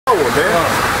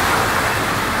man.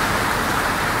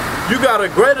 You got a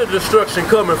greater destruction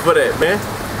coming for that, man.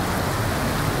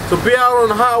 To be out on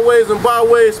the highways and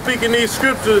byways speaking these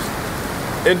scriptures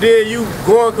and then you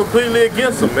going completely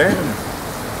against them, man.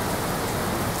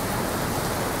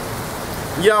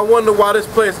 Yeah, I wonder why this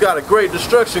place got a great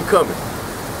destruction coming.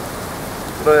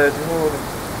 But, oh,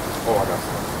 I got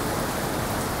some.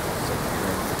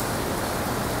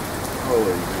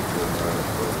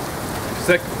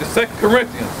 The 2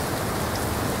 Corinthians.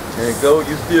 And go,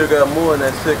 you still got more in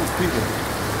that 2 Peter.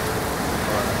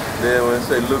 Then when they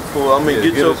say look for, I mean,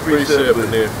 get your precept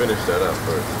and then finish that out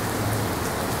first.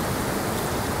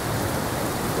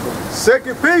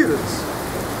 2 Peter's.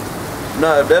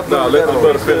 Nah, that let the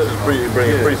brother finish bring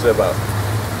a precept out.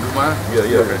 You mind?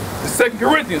 Yeah. Okay. The 2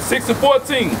 Corinthians 6 and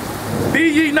 14. Be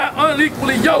ye not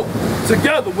unequally yoked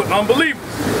together with unbelievers.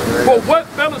 For what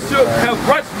fellowship has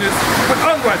righteousness with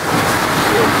unrighteousness?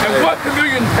 And what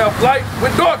communion have light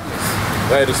with darkness?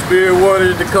 Hey, the Spirit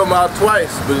wanted it to come out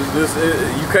twice, but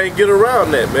you can't get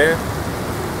around that, man.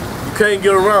 You can't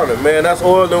get around it, man. That's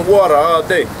oil and water all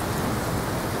day.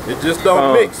 It just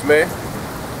don't mix, man.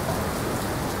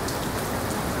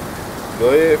 Go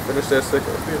ahead, finish that 2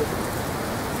 Peter.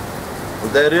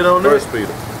 Was that it on First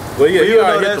Peter. Well, yeah, you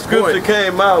know that scripture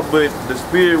came out, but the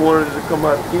Spirit wanted it to come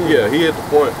out again. Yeah, he hit the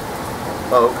point.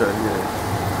 Oh, okay,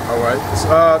 yeah. All right.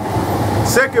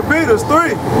 2 Peter's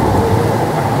 3.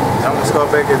 I'm gonna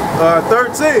start back at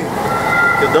 13.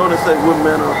 Cause don't it say what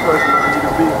manner of person I need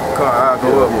to be? I'll go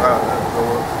up.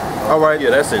 All right.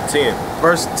 Yeah, that's at 10.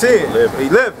 Verse 10.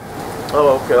 11.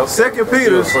 Oh, okay. 2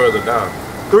 Peter's further down.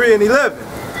 3 and 11.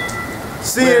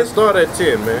 Man, start at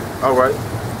 10, man. All right.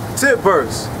 10th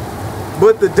verse.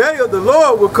 But the day of the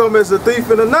Lord will come as a thief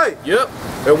in the night. Yep.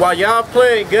 And while y'all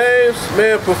playing games,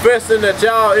 man, professing that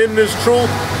y'all in this truth,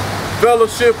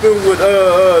 fellowshipping with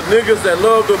niggas that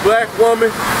love the black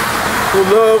woman, who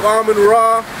love Amun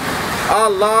Ra,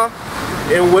 Allah,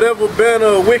 and whatever banner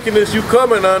of wickedness you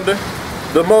coming under,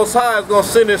 the Most High is gonna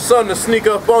send his son to sneak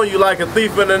up on you like a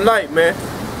thief in the night, man.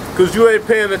 Cause you ain't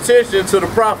paying attention to the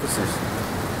prophecies.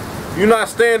 You're not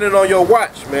standing on your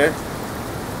watch, man.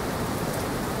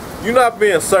 You're not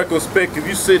being circumspect if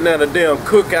you sitting at a damn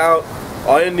cookout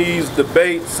or in these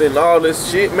debates and all this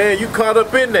shit, man. You caught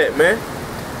up in that, man.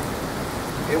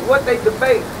 And what they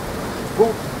debate,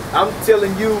 I'm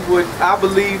telling you what I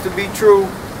believe to be true,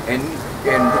 and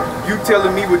you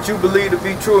telling me what you believe to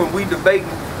be true, and we debating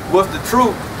what's the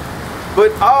truth.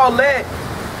 But all that,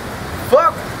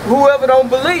 fuck whoever don't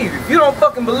believe. If you don't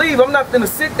fucking believe, I'm not gonna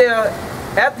sit there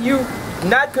after you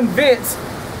not convinced.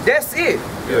 That's it.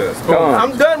 Yeah,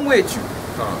 I'm done with you.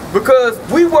 Because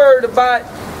we worried about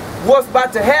what's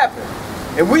about to happen.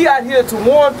 And we out here to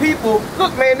warn people,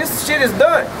 look man, this shit is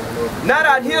done. Not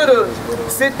out here to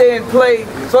sit there and play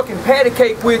fucking patty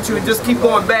cake with you and just keep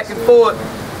going back and forth.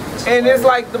 And it's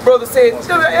like the brother said,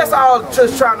 that's all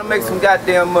just trying to make some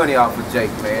goddamn money off of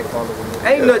Jake, man.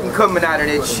 Ain't nothing coming out of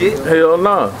that shit. Hell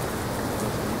no.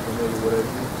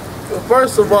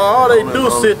 First of all they do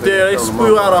sit there, they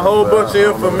spew out a whole bunch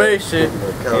of information,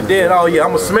 and then, oh yeah,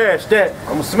 I'ma smash that,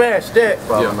 I'ma smash that.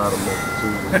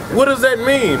 What does that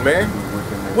mean, man?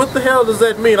 What the hell does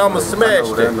that mean, I'ma smash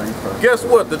that? Guess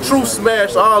what? The truth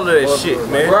smashed all of that shit,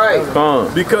 man. Right.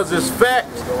 Because it's fact,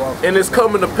 and it's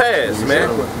coming to pass, man.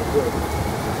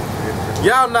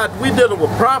 Y'all we dealing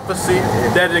with prophecy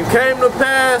that it came to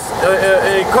pass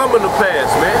and coming to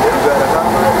pass, man.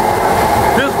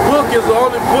 This book is the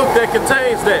only book that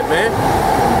contains that, man.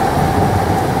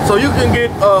 So you can get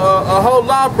a whole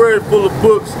library full of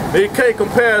books and you can't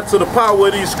compare it to the power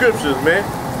of these scriptures, man.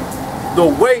 The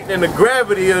weight and the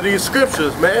gravity of these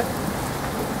scriptures, man.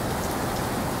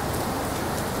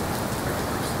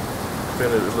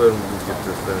 Let him get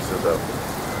this finished up.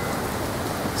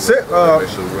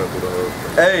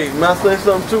 Hey, may I say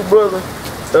something too, brother?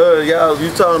 Y'all,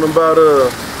 you talking about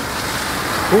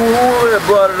who had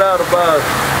brought it out about?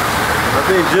 I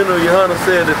think General Yohana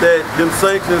said that them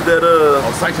sanctions that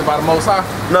sanctioned by the Most High?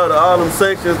 No, all them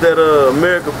sanctions that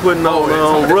America putting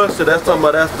on Russia. That's talking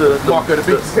about the mark of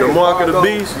the beast. The mark of the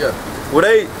beast. Yeah. Well,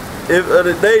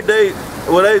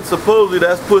 they supposedly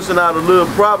that's pushing out a little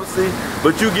prophecy,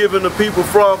 but you giving the people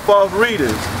false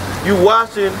readings. You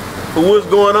watching for what's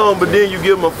going on, but then you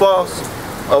give them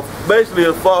basically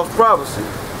a false prophecy,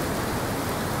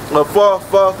 a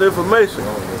false information.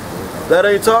 That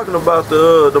ain't talking about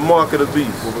the mark of the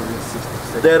beast.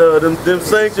 That them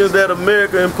sanctions that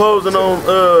America imposing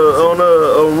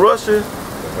on Russia,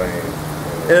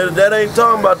 and that ain't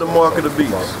talking about the mark of the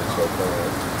beast.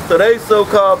 So they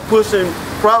so-called pushing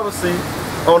prophecy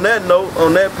on that note,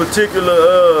 on that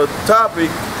particular topic,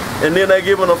 and then they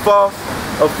giving a false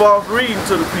reading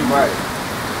to the people. Right.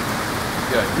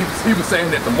 Yeah, he was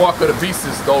saying that the mark of the beast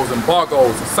is those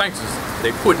embargoes and sanctions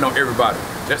they putting on everybody.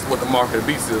 That's what the mark of the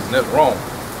beast is, and that's wrong.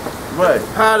 Right.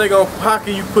 How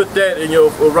can you put that in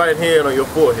your right hand on your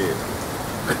forehead?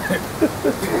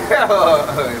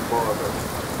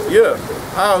 Yeah.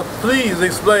 How? Please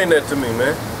explain that to me,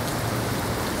 man.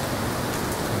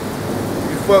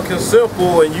 You fucking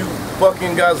simple and you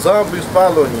fucking got zombies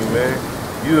following you, man.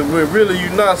 You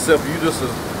not simple. You just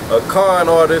a con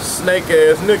artist, snake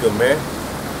ass nigga, man.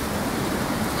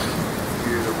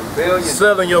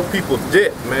 Selling your people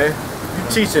debt, man. You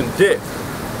teaching debt.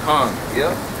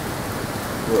 Yeah.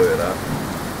 Go ahead,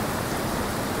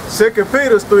 2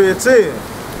 Peter 3:10.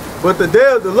 But the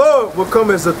day of the Lord will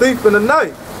come as a thief in the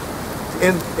night,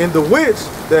 in the which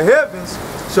the heavens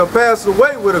shall pass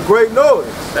away with a great noise.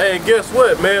 Hey, guess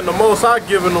what, man? The Most High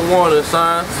giving the warning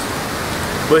signs,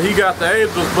 but he got the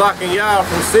angels blocking y'all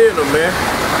from seeing them, man.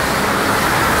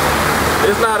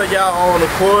 It's not a y'all own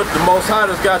accord. The Most High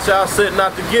just got y'all set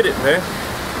not to get it, man.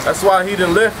 That's why he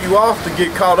done left you off to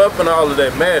get caught up in all of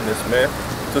that madness, man.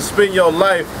 To spend your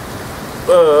life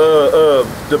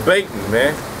debating,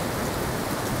 man.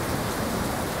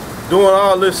 Doing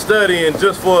all this studying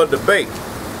just for a debate.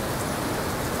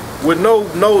 With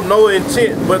no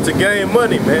intent but to gain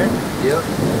money, man. Yep.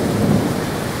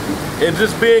 And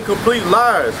just being complete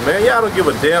liars, man. Y'all don't give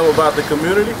a damn about the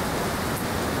community.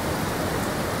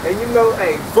 And you know,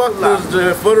 hey, Fuck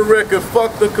this, for the record,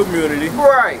 fuck the community.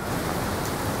 right.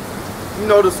 You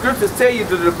know, the scriptures tell you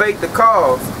to debate the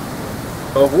cause.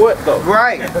 Of what though?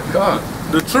 Right. God.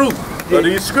 The truth of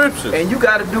these scriptures. And you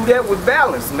got to do that with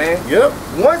balance, man. Yep.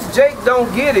 Once Jake don't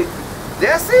get it,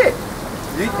 that's it.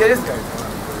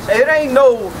 It ain't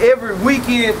no every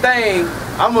weekend thing.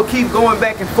 I'm gonna keep going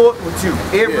back and forth with you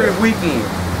every weekend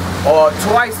or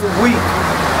twice a week.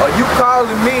 Or you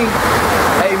calling me,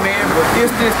 hey man, but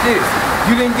this.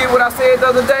 You didn't get what I said the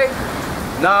other day?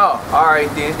 No. All right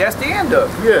then. That's the end of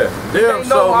it. Yeah. Damn Ain't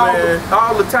so, no man.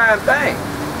 all the time thing.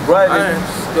 Right.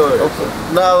 Go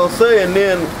ahead. Now I'm saying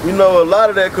then, you know, a lot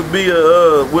of that could be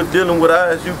with dealing with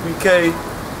ISUPK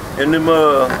and them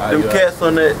cats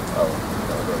on that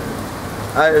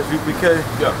ISUPK.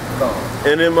 Yeah.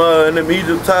 And them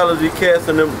Egyptology cats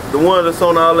and them the one that's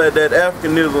on all that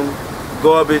Africanism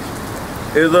garbage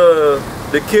is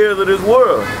the cares of this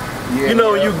world. Yeah, you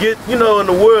know, you get in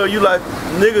the world you like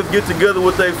niggas get together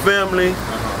with their family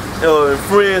and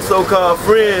friends, so-called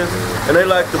friends, and they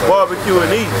like to barbecue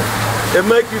and eat. It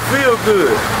make you feel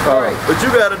good. Right. But you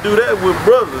gotta do that with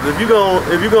brothers. If you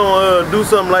gonna do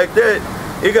something like that,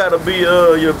 it gotta be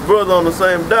your brother on the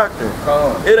same doctrine.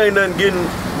 It ain't nothing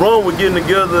wrong with getting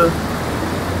together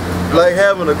like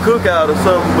having a cookout or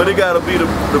something, but it gotta be the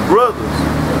brothers.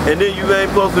 And then you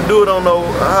ain't supposed to do it on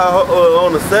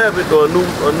on a Sabbath or a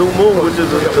new moon, which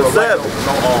is a Sabbath.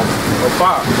 No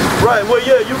fire. Right. Well,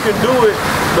 yeah, you can do it,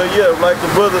 but yeah, like the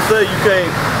brother say, you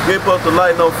ain't supposed to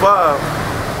light no fire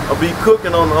or be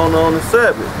cooking on the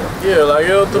Sabbath. Yeah, like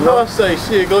El Tamar say,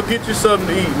 shit, go get you something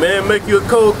to eat, man. Make you a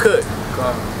cold cut.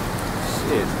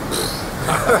 Shit.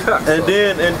 and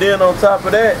then on top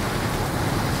of that,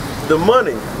 the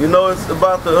money. You know, it's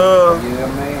about the Yeah,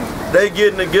 man. they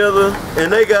getting together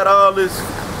and they got all this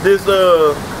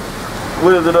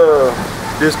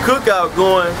cookout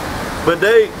going, but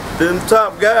them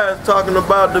top guys talking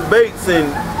about debates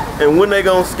and when they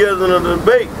gonna schedule a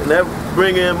debate, and that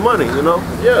bring in money, you know?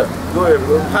 Yeah. Go ahead,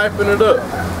 bro. Hyping it up.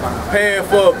 Paying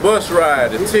for a bus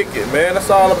ride, a ticket, man. That's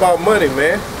all about money,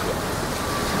 man.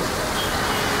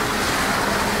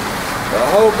 A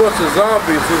whole bunch of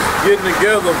zombies just getting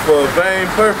together for a vain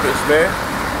purpose, man.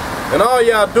 And all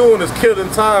y'all doing is killing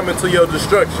time until your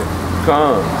destruction.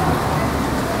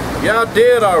 Y'all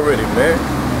dead already, man.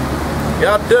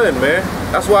 Y'all done, man.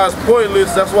 That's why it's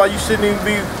pointless. That's why you shouldn't even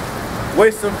be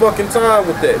wasting fucking time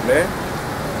with that, man.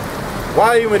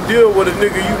 Why even deal with a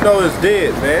nigga you know is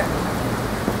dead, man?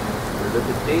 Look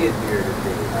at dead here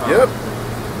today. Yep.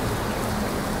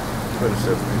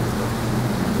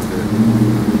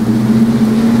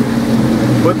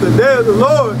 But the day of the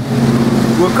Lord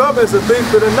will come as a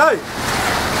thief in the night,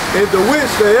 in the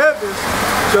which the heavens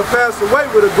shall pass away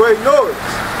with a great noise,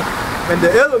 and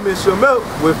the elements shall melt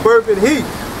with fervent heat.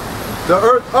 The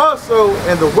earth also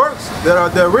and the works that are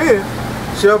therein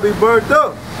shall be burnt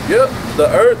up. Yep, the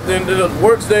earth and the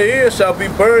works therein shall be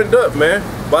burned up, man.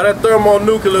 By that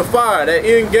thermonuclear fire. That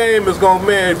end game is gonna,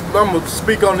 man, I'm gonna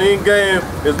speak on the end game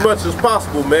as much as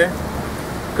possible, man.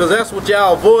 Cause that's what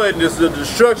y'all avoiding, is the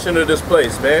destruction of this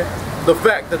place, man. The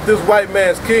fact that this white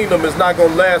man's kingdom is not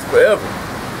gonna last forever.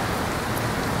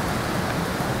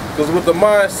 Because with the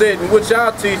mindset in which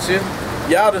y'all teaching,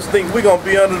 y'all just think we gonna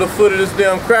be under the foot of this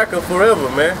damn cracker forever,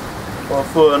 man. Or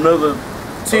for another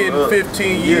 10,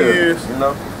 15 years. You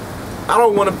know? I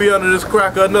don't want to be under this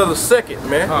cracker another second,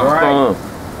 man. Right.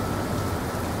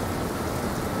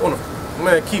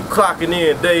 Man, keep clocking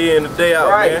in and day out,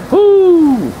 Right. man.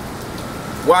 Woo!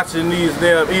 Watching these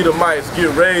damn Edomites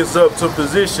get raised up to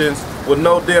positions with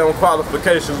no damn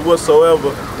qualifications whatsoever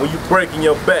when you breaking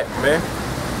your back, man.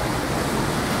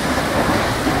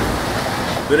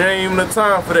 But there ain't even the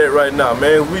time for that right now,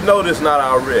 man. We know this not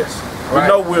our rest. Right. We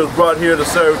know we was brought here to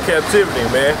serve captivity,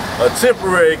 man. A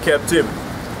temporary captivity.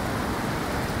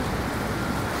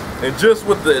 And just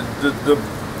with the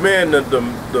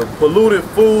polluted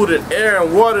food and air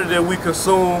and water that we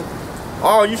consume,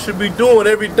 all you should be doing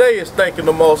every day is thanking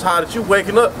the Most High that you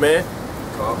waking up, man.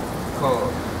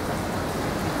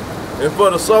 And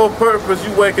for the sole purpose,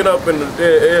 you waking up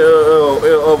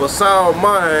of a sound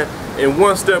mind and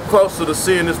one step closer to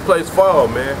seeing this place fall,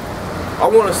 man. I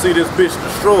want to see this bitch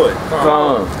destroyed.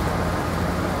 Go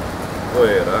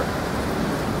ahead, huh?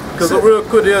 Because real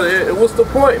quick, what's the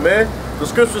point, man? The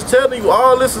scripture's telling you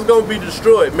all this is going to be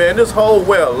destroyed, man. This whole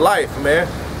way of life, man.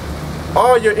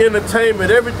 All your entertainment,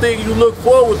 everything you look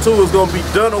forward to is going to be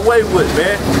done away with,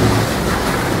 man.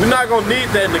 We're not going to need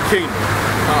that in the kingdom.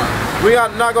 We are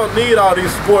not going to need all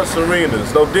these sports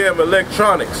arenas, no damn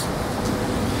electronics.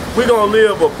 We're going to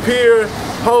live a pure,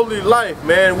 holy life,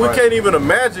 man. We can't even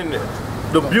imagine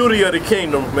the beauty of the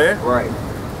kingdom, man. Right.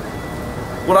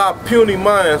 With our puny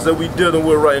minds that we dealing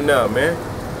with right now, man.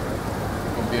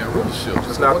 Be in rulership.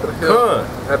 Just not the hell.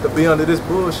 Have to be under this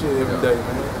bullshit every day,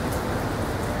 man.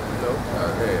 You know?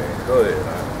 Go ahead.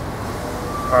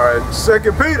 Alright,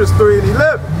 2 Peter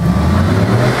 3:11.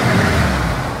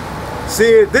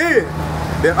 Seeing then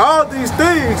that all these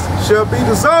things shall be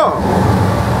dissolved,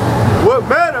 what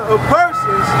manner of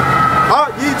persons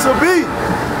ought ye to be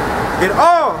in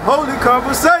all holy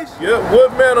conversation? Yeah,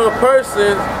 what manner of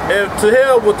person, and to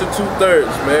hell with the 2/3,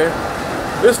 man.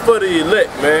 This for the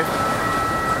elect, man.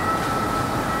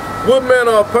 What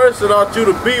manner of person ought you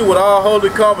to be with all holy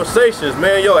conversations,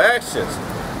 man? Your actions.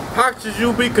 How should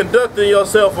you be conducting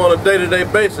yourself on a day-to-day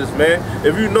basis, man?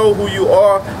 If you know who you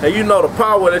are and you know the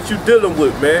power that you're dealing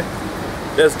with, man,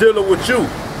 that's dealing with you.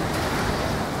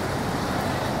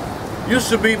 You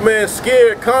should be, man,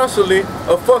 scared constantly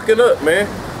of fucking up, man.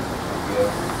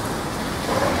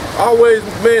 Always,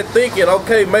 man, thinking,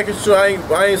 okay, making sure I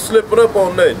ain't slipping up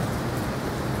on nothing.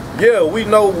 Yeah, we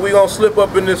know we gonna slip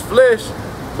up in this flesh,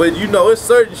 but you know, it's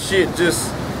certain shit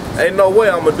just ain't no way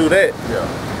I'm gonna do that. Yeah.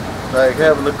 Like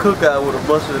having a cookout with a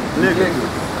bunch of niggas.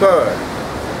 God.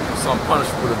 Some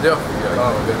punishment with a death.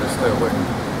 Yeah, you better stay away.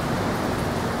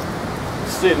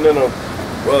 Sitting in a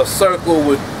circle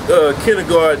with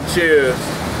kindergarten chairs,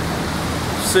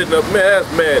 sitting up, man,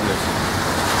 that's madness.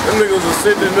 Them niggas are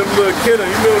sitting in them little you know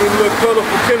them little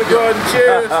colorful kindergarten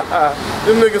chairs?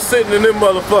 Them niggas sitting in them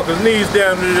motherfuckers, knees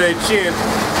down to their chin,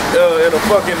 in a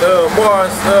fucking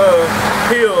Mars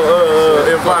Hill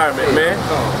environment, man.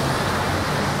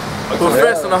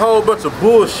 Professing a whole bunch of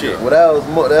bullshit. Well,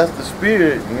 that's the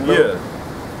spirit, you know? Yeah.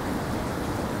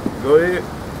 Go ahead.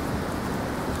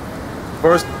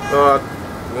 First,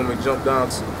 when we jump down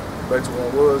to back to what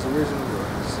it was originally.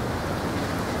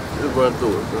 Just run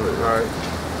through it. Go ahead. All right.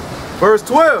 Verse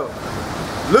 12.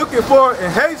 Looking for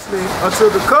and hastening until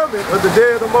the coming of the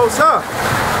day of the Most High,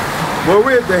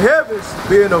 wherein the heavens,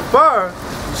 being of fire,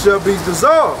 shall be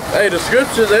dissolved. Hey, the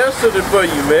scriptures answered it for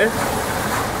you, man.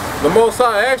 The Most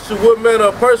High asked you what manner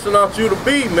of person ought you to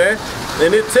be, man.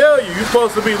 And it tell you, you're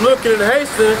supposed to be looking and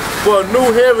hastening for a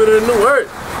new heaven and a new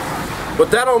earth. But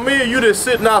that don't mean you just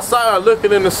sitting outside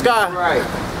looking in the sky. Right.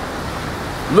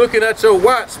 Looking at your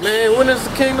watch, man. When is the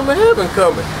kingdom of heaven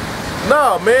coming?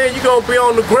 Nah, man, you gonna be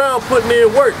on the ground putting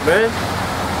in work, man.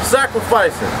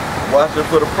 Sacrificing. Watching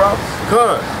for the promise.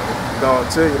 Come. Gonna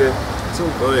tell you that too.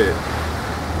 Go ahead.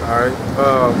 Alright.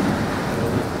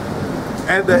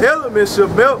 And the elements shall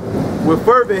melt with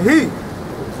fervent heat.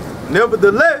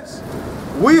 Nevertheless,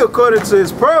 we, according to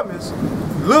his promise,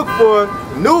 look for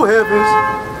new heavens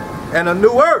and a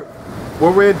new earth,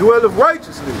 wherein dwelleth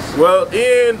righteousness. Well,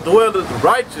 in dwelleth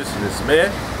righteousness,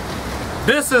 man.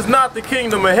 This is not the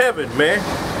kingdom of heaven, man.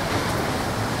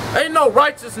 Ain't no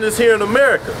righteousness here in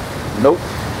America. Nope.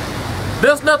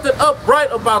 There's nothing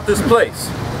upright about this place.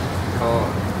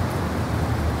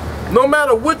 No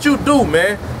matter what you do,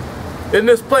 man, in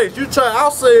this place, you try,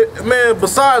 I'll say, man,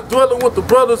 besides dwelling with the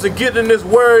brothers and getting this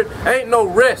word, ain't no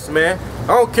rest, man.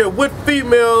 I don't care what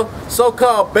female,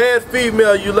 so-called bad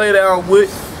female you lay down with,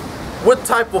 what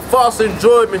type of false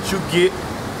enjoyment you get.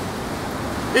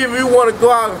 Even if you want to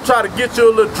go out and try to get you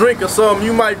a little drink or something,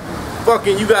 you might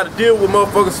you got to deal with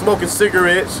motherfuckers smoking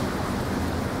cigarettes,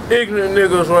 ignorant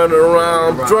niggas running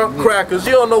around, drunk crackers.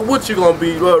 You don't know what you're going to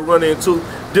be running into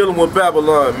dealing with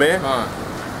Babylon, man.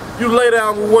 You lay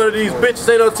down with one of these bitches,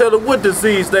 they don't tell them what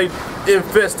disease they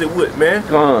infested with, man.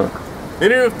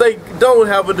 And even if they don't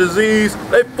have a disease,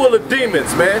 they full of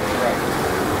demons, man.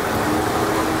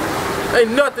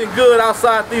 Ain't nothing good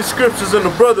outside these scriptures in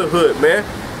the brotherhood, man.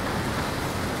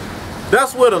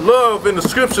 That's where the love in the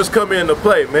scriptures come into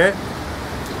play, man.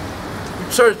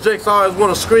 You church jakes always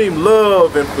want to scream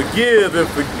love and forgive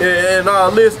and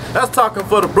all this. That's talking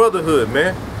for the brotherhood,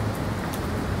 man.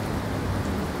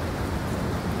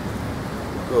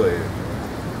 Go ahead.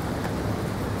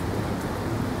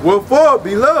 Wherefore,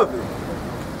 beloved,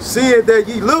 seeing that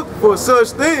ye look for such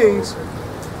things,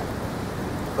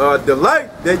 delight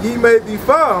that ye may be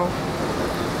found.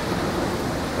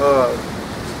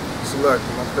 Select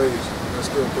my page. Let's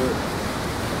go back.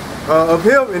 Of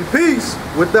him in peace,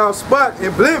 without spot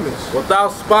and blemish.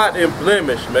 Without spot and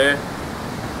blemish, man.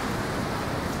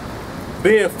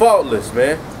 Being faultless,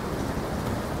 man.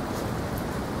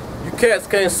 You cats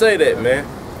can't say that, man.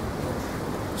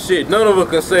 Shit, none of us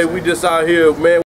can say we just out here, man.